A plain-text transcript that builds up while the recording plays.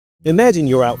Imagine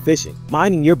you're out fishing,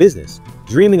 minding your business,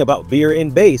 dreaming about beer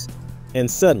and bass, and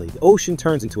suddenly the ocean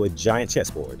turns into a giant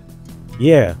chessboard.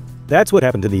 Yeah, that's what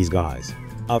happened to these guys.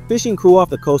 A fishing crew off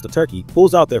the coast of Turkey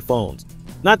pulls out their phones,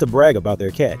 not to brag about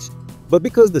their catch, but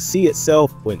because the sea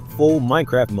itself went full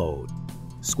Minecraft mode.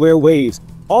 Square waves,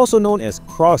 also known as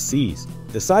cross seas,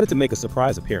 decided to make a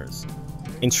surprise appearance.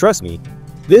 And trust me,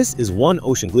 this is one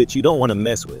ocean glitch you don't want to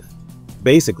mess with.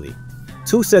 Basically,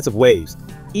 two sets of waves,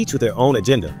 each with their own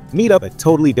agenda, meet up at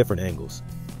totally different angles.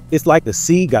 It's like the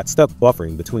sea got stuck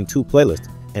buffering between two playlists,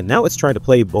 and now it's trying to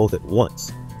play both at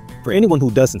once. For anyone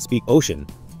who doesn't speak ocean,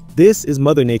 this is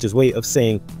Mother Nature's way of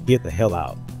saying, get the hell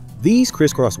out. These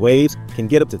crisscross waves can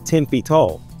get up to 10 feet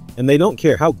tall, and they don't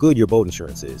care how good your boat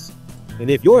insurance is. And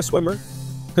if you're a swimmer,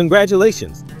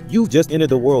 congratulations, you've just entered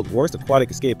the world's worst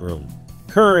aquatic escape room.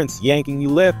 Currents yanking you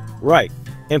left, right,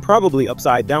 and probably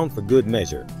upside down for good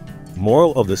measure.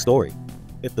 Moral of the story: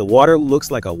 if the water looks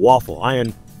like a waffle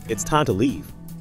iron, it's time to leave.